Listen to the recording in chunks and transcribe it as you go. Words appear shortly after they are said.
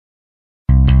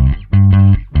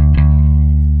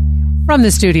From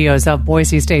the studios of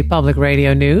Boise State Public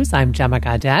Radio News, I'm Gemma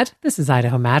Gaudette. This is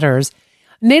Idaho Matters.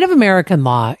 Native American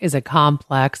law is a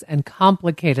complex and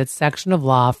complicated section of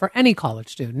law for any college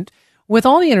student, with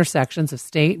all the intersections of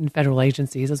state and federal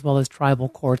agencies, as well as tribal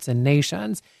courts and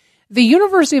nations. The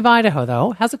University of Idaho,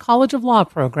 though, has a College of Law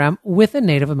program with a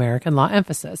Native American law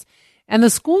emphasis. And the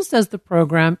school says the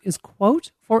program is,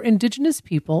 quote, for Indigenous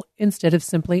people instead of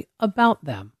simply about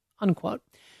them, unquote.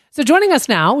 So joining us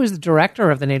now is the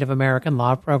director of the Native American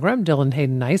Law Program, Dylan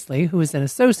Hayden Nicely, who is an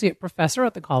associate professor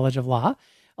at the College of Law,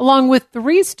 along with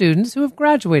 3 students who have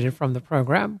graduated from the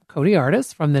program, Cody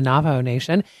Artis from the Navajo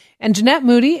Nation, and Jeanette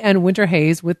Moody and Winter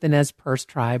Hayes with the Nez Perce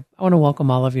tribe. I want to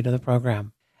welcome all of you to the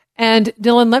program. And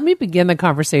Dylan, let me begin the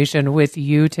conversation with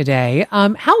you today.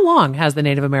 How long has the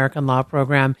Native American Law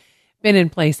Program been in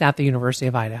place at the University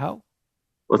of Idaho?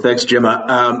 Well, thanks,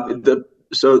 Gemma.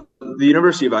 So the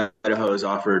University of Idaho has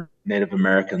offered Native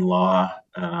American law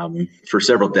for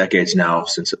several decades now,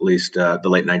 since at least the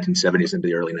late 1970s into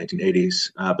the early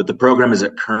 1980s. But the program as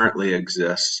it currently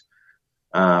exists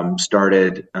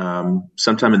started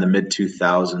sometime in the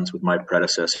mid-2000s with my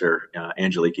predecessor,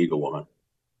 Angelique Eaglewoman.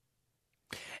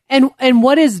 And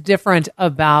what is different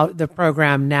about the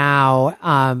program now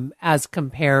as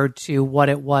compared to what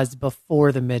it was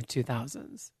before the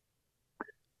mid-2000s?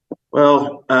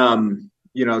 Well,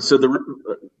 so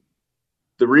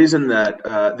the reason that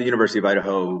the University of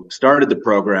Idaho started the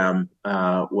program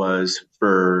was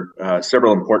for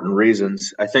several important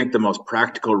reasons. I think the most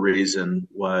practical reason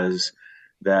was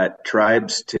that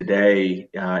tribes today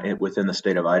within the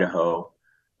state of Idaho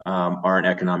are an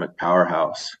economic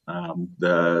powerhouse.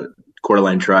 The Coeur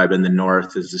d'Alene tribe in the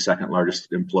north is the second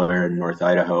largest employer in North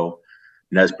Idaho.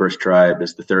 Nez Perce tribe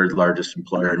is the third largest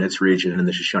employer in its region, and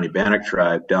the Shoshone-Bannock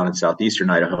tribe down in southeastern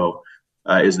Idaho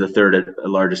is the third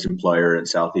largest employer in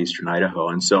southeastern Idaho.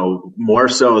 And so more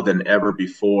so than ever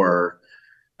before,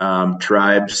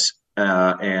 tribes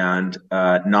and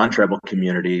non-tribal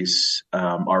communities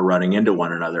are running into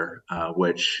one another,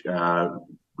 which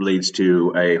leads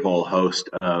to a whole host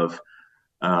of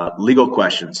legal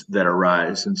questions that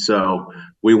arise. And so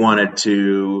we wanted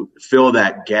to fill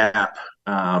that gap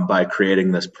by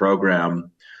creating this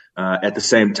program. At the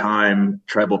same time,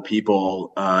 tribal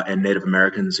people and Native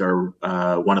Americans are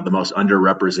one of the most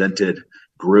underrepresented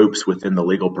groups within the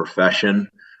legal profession.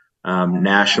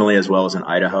 Nationally, as well as in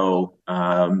Idaho,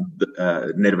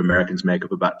 Native Americans make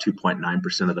up about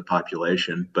 2.9% of the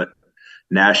population, but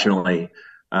nationally,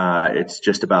 it's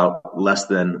just about less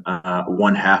than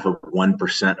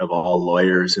 0.5% of all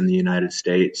lawyers in the United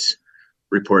States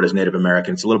report as Native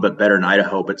Americans. A little bit better in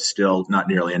Idaho, but still not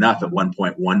nearly enough at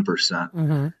 1.1%.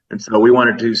 Mm-hmm. And so we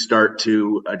wanted to start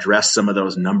to address some of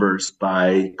those numbers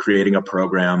by creating a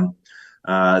program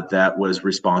that was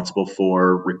responsible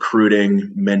for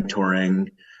recruiting,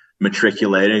 mentoring,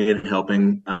 matriculating, and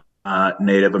helping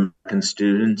Native American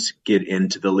students get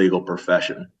into the legal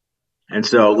profession. And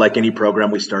so, like any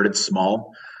program, we started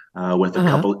small with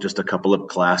a couple of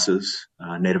classes: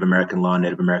 Native American law,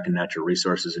 Native American natural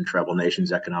resources, and tribal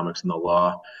nations economics and the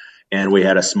law. And we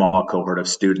had a small cohort of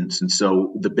students. And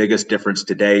so, the biggest difference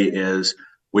today is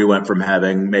we went from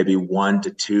having maybe 1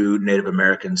 to 2 Native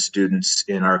American students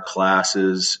in our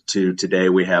classes to today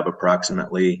we have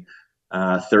approximately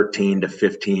 13 to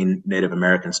 15 Native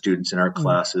American students in our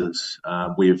classes.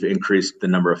 We've increased the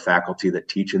number of faculty that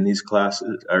teach in these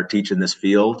classes or teach in this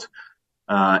field.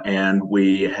 And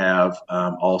we have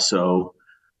also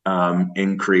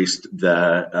increased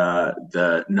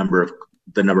the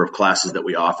number of classes that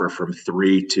we offer from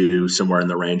 3 to somewhere in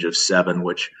the range of 7,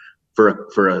 which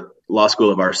for a law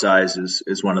school of our size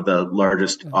is one of the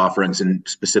largest offerings, and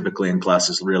specifically in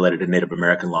classes related to Native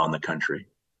American law in the country.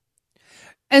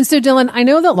 And so, Dylan, I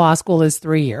know that law school is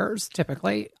 3 years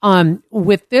typically.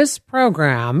 With this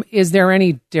program, is there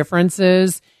any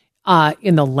differences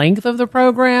in the length of the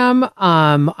program?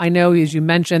 I know, as you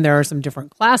mentioned, there are some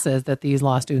different classes that these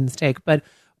law students take, but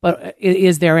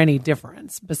is there any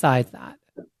difference besides that?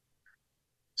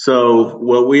 So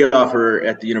what we offer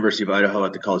at the University of Idaho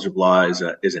at the College of Law is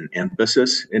an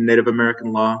emphasis in Native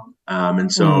American law.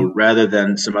 And so rather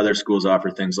than some other schools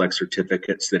offer things like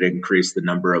certificates that increase the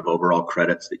number of overall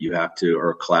credits that you have to,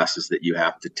 or classes that you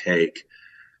have to take,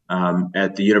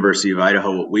 at the University of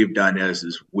Idaho, what we've done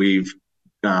is we've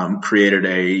created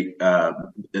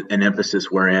an emphasis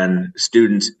wherein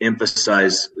students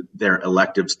emphasize their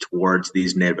electives towards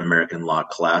these Native American law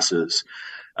classes.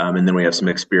 And then we have some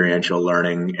experiential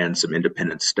learning and some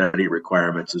independent study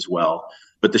requirements as well.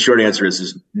 But the short answer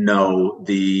is no,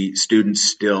 the students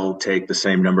still take the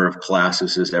same number of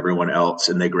classes as everyone else,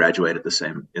 and they graduate at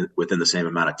within the same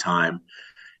amount of time.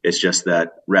 It's just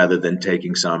that rather than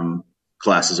taking some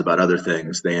classes about other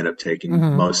things, they end up taking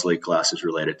mostly classes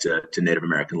related to Native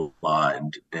American law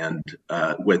and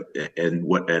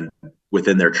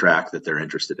within their track that they're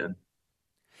interested in.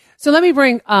 So let me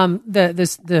bring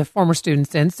the former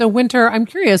students in. So Winter, I'm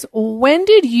curious, when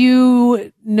did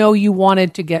you know you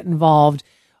wanted to get involved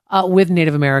with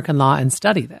Native American law and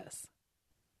study this?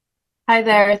 Hi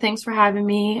there. Thanks for having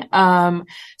me.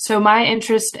 So my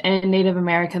interest in Native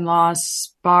American law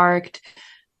sparked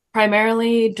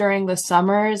primarily during the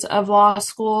summers of law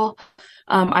school.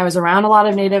 I was around a lot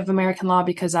of Native American law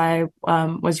because I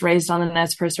was raised on the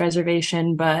Nez Perce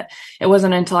Reservation, but it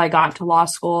wasn't until I got to law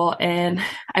school and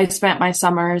I spent my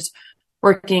summers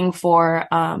working for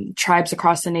tribes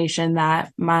across the nation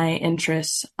that my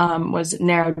interest was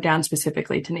narrowed down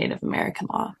specifically to Native American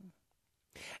law.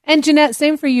 And Jeanette,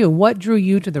 same for you. What drew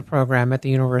you to the program at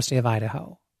the University of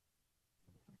Idaho?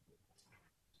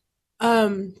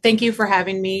 Thank you for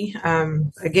having me.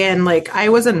 Again, like I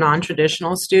was a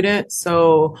non-traditional student,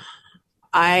 so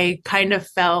I kind of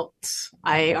felt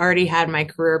I already had my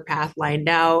career path lined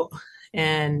out,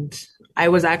 and I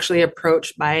was actually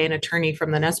approached by an attorney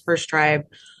from the Nez Perce tribe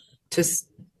to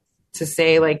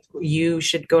say, like, you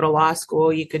should go to law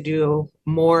school. You could do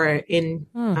more in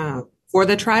for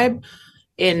the tribe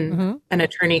in an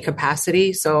attorney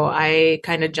capacity. So I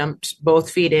kind of jumped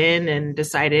both feet in and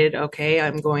decided, okay,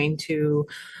 I'm going to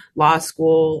law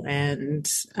school.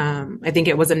 And I think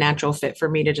it was a natural fit for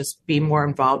me to just be more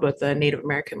involved with the Native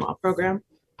American law program.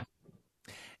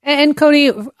 And Cody,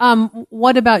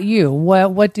 what about you?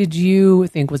 What did you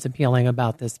think was appealing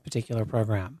about this particular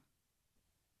program?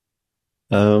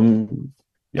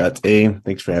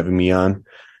 Thanks for having me on.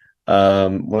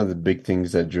 One of the big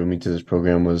things that drew me to this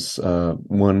program was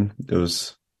one, it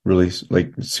was really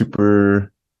like not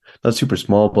super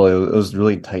small, but it was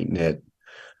really tight knit.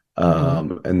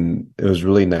 And it was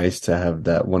really nice to have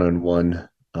that one-on-one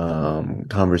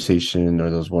conversation or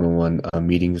those one-on-one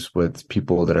meetings with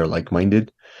people that are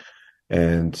like-minded.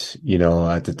 And,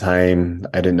 at the time,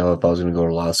 I didn't know if I was going to go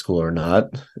to law school or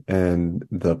not. And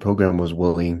the program was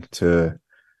willing to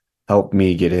help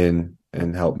me get in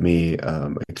and help me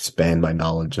expand my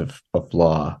knowledge of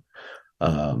law.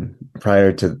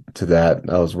 Prior to that,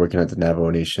 I was working at the Navajo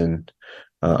Nation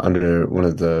under one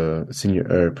of the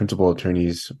senior principal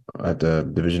attorneys at the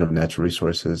Division of Natural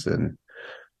Resources. And,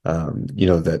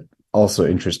 that also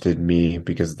interested me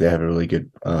because they have a really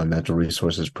good natural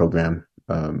resources program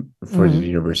for the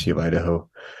University of Idaho.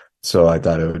 So I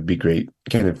thought it would be great,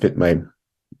 kind of fit my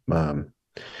what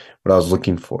I was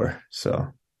looking for. So.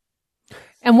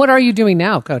 And what are you doing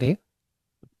now, Cody?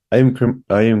 I am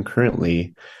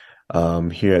currently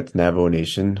here at the Navajo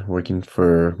Nation working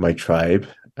for my tribe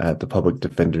at the Public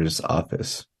Defender's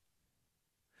Office.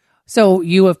 So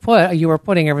you were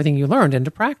putting everything you learned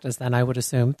into practice then, I would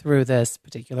assume, through this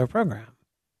particular program.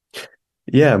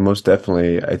 Yeah, most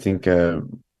definitely. I think I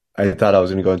thought I was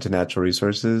going to go into natural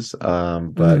resources,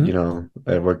 but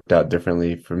it worked out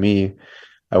differently for me.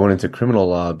 I went into criminal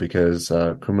law because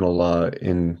criminal law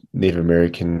in Native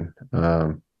American,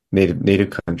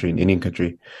 Native country, in Indian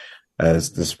country,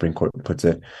 as the Supreme Court puts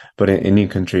it, but in Indian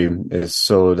country is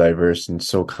so diverse and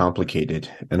so complicated.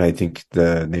 And I think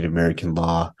the Native American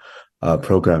law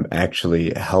program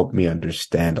actually helped me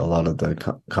understand a lot of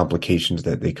the complications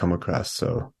that they come across.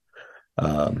 So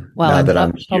now that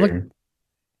I'm here,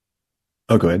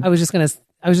 oh, go ahead. I was just gonna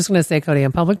say, Cody,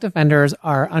 and public defenders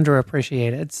are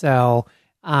underappreciated. So.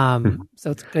 So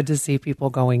it's good to see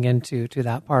people going into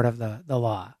that part of the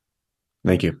law.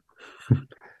 Thank you.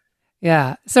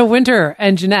 Yeah. So Winter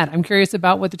and Jeanette, I'm curious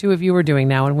about what the two of you are doing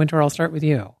now. And Winter, I'll start with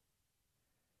you.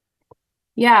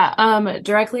 Yeah.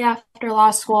 Directly after law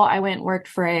school, I went and worked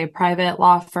for a private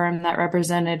law firm that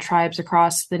represented tribes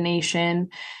across the nation.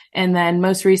 And then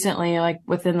most recently, like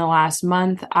within the last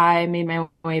month, I made my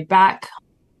way back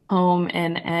home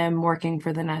and am working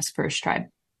for the Nez Perce tribe.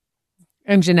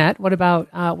 And Jeanette, what about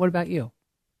you?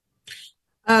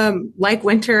 Like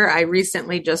Winter, I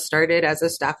recently just started as a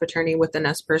staff attorney with the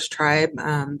Nez Perce tribe.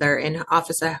 They're in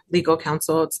Office of Legal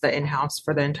Counsel. It's the in-house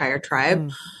for the entire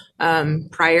tribe.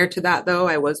 Prior to that, though,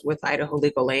 I was with Idaho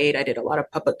Legal Aid. I did a lot of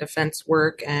public defense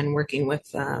work and working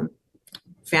with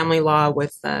family law,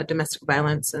 with domestic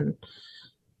violence. And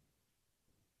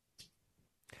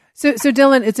So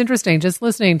Dylan, it's interesting just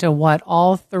listening to what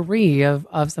all three of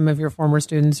some of your former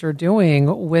students are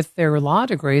doing with their law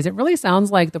degrees. It really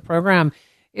sounds like the program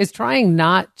is trying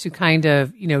not to kind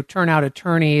of, turn out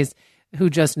attorneys who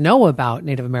just know about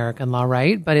Native American law,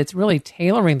 right? But it's really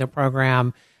tailoring the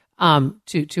program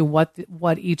to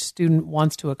what each student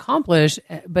wants to accomplish,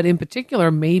 but in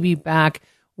particular, maybe back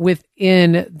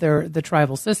within the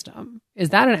tribal system. Is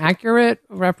that an accurate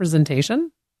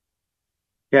representation?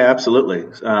 Yeah,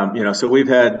 absolutely. So we've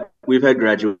had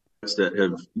graduates that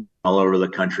have all over the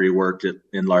country worked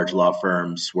in large law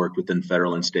firms, worked within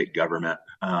federal and state government.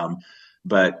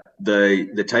 But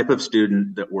the type of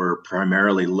student that we're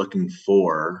primarily looking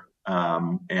for,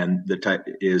 and the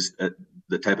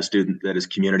type of student that is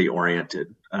community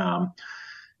oriented.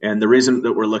 And the reason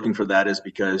that we're looking for that is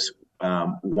because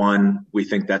one, we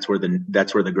think that's where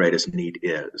the greatest need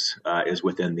is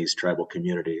within these tribal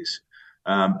communities.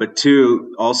 But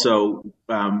two, also,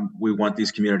 we want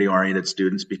these community-oriented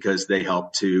students because they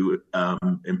help to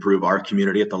improve our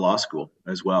community at the law school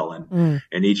as well.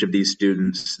 And each of these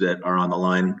students that are on the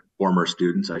line, former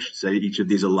students, I should say, each of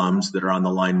these alums that are on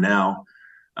the line now,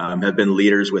 have been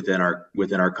leaders within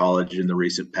our college in the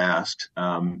recent past.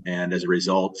 And as a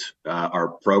result, our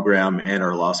program and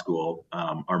our law school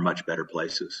are much better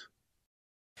places.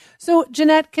 So,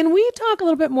 Jeanette, can we talk a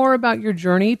little bit more about your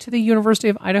journey to the University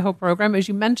of Idaho program? As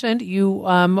you mentioned, you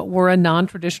were a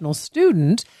non-traditional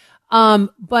student,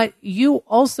 but you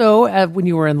also, when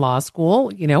you were in law school,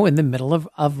 in the middle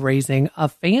of raising a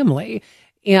family.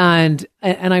 And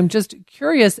I'm just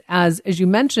curious, as you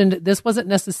mentioned, this wasn't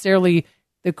necessarily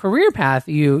the career path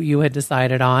you had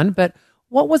decided on, but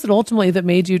what was it ultimately that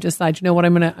made you decide, you know what,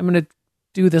 I'm gonna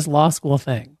do this law school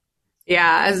thing?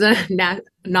 Yeah, as a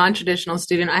non-traditional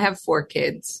student, I have 4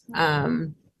 kids.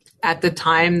 At the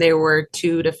time, they were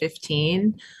 2 to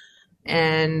 15,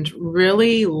 and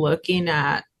really looking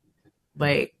at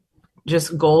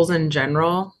just goals in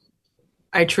general.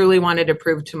 I truly wanted to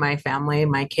prove to my family,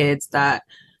 my kids, that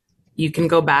you can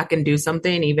go back and do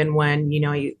something even when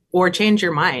or change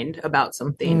your mind about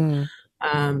something.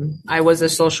 I was a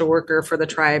social worker for the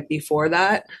tribe before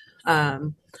that.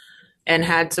 And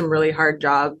had some really hard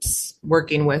jobs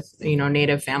working with,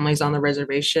 Native families on the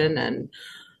reservation. And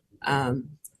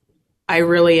I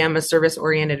really am a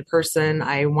service-oriented person.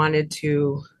 I wanted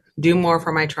to do more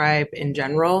for my tribe in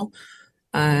general.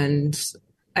 And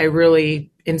I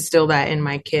really instill that in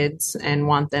my kids and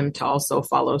want them to also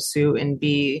follow suit and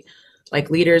be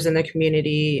leaders in the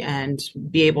community and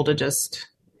be able to just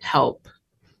help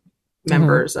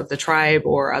members of the tribe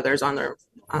or others on their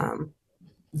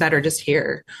that are just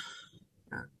here.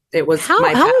 It was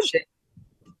my passion.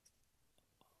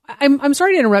 I'm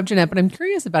sorry to interrupt, Jeanette, but I'm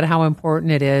curious about how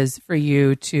important it is for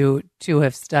you to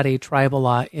have studied tribal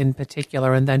law in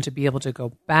particular, and then to be able to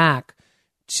go back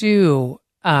to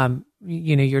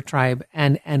your tribe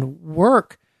and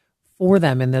work for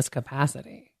them in this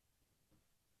capacity.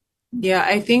 Yeah,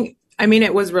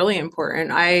 it was really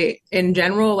important. In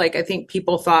general, I think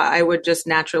people thought I would just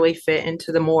naturally fit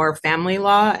into the more family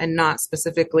law and not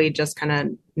specifically just kind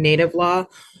of Native law.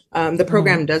 The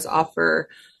program does offer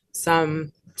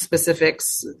some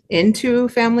specifics into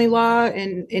family law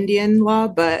and Indian law,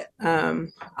 but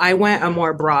I went a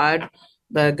more broad,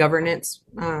 the governance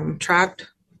tract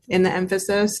in the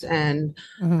emphasis. And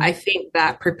I think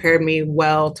that prepared me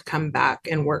well to come back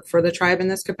and work for the tribe in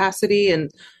this capacity. And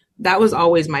that was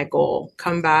always my goal: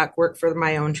 come back, work for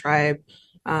my own tribe,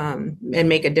 and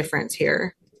make a difference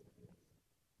here.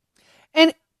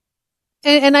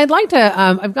 And I'd like to,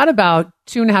 I've got about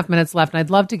 2.5 minutes left, and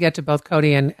I'd love to get to both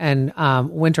Cody and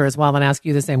Winter as well and ask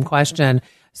you the same question.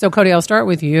 So, Cody, I'll start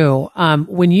with you.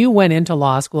 When you went into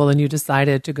law school and you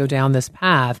decided to go down this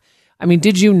path,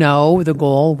 did you know the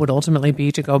goal would ultimately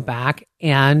be to go back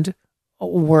and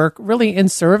work really in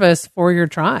service for your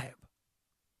tribe?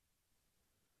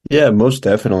 Yeah, most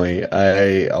definitely.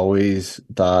 I always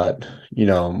thought,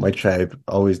 my tribe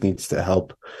always needs to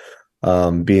help.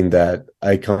 Being that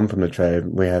I come from the tribe,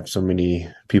 we have so many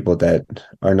people that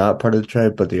are not part of the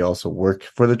tribe, but they also work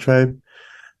for the tribe.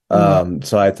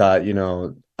 So I thought,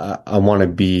 I want to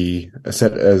be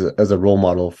set as a role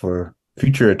model for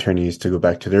future attorneys to go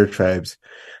back to their tribes,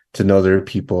 to know their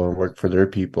people and work for their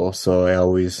people. So I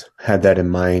always had that in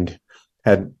mind,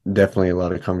 had definitely a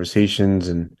lot of conversations,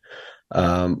 and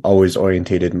always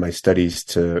orientated my studies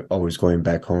to always going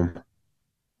back home.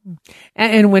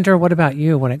 And Winter, what about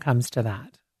you when it comes to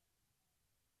that?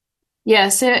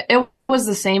 Yes, it was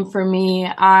the same for me.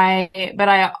 I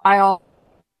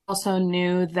also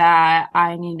knew that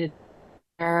I needed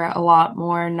a lot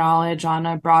more knowledge on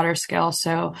a broader scale.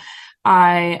 So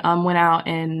I went out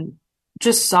and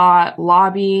just sought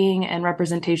lobbying and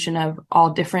representation of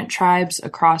all different tribes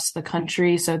across the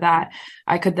country, so that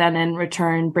I could then in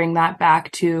return bring that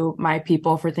back to my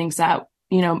people for things that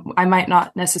I might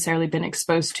not necessarily been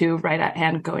exposed to right at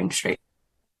hand going straight.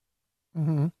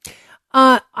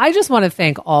 I just want to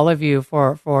thank all of you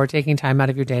for taking time out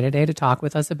of your day-to-day to talk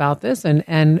with us about this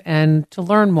and to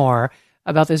learn more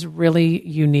about this really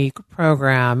unique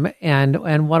program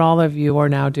and what all of you are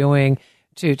now doing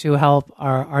to help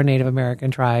our Native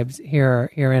American tribes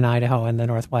here in Idaho and the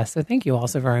Northwest. So thank you all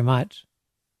so very much.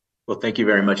 Well, thank you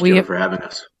very much, Jill, for having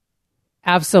us.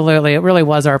 Absolutely. It really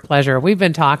was our pleasure. We've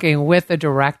been talking with the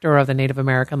director of the Native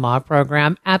American Law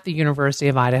Program at the University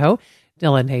of Idaho,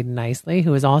 Dylan Hayden Nicely,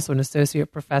 who is also an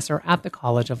associate professor at the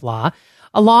College of Law,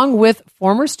 along with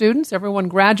former students. Everyone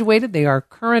graduated. They are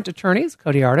current attorneys,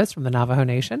 Cody Artis from the Navajo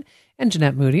Nation, and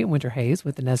Jeanette Moody and Winter Hayes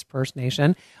with the Nez Perce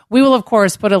Nation. We will, of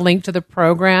course, put a link to the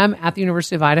program at the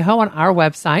University of Idaho on our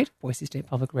website,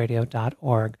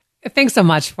 boisestatepublicradio.org. Thanks so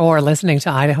much for listening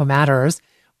to Idaho Matters.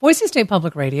 Boise State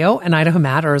Public Radio and Idaho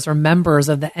Matters are members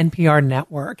of the NPR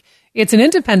network. It's an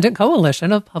independent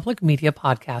coalition of public media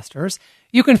podcasters.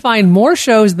 You can find more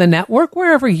shows in the network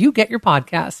wherever you get your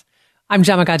podcasts. I'm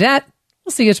Gemma Gaudette.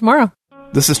 We'll see you tomorrow.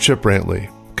 This is Chip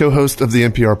Brantley, co-host of the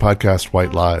NPR podcast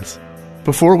White Lies.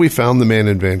 Before we found the man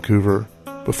in Vancouver,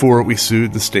 before we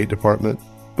sued the State Department,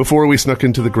 before we snuck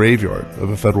into the graveyard of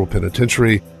a federal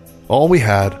penitentiary, all we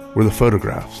had were the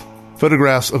photographs.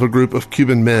 Photographs of a group of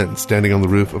Cuban men standing on the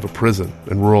roof of a prison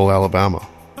in rural Alabama.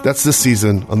 That's this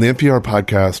season on the NPR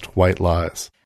podcast White Lies.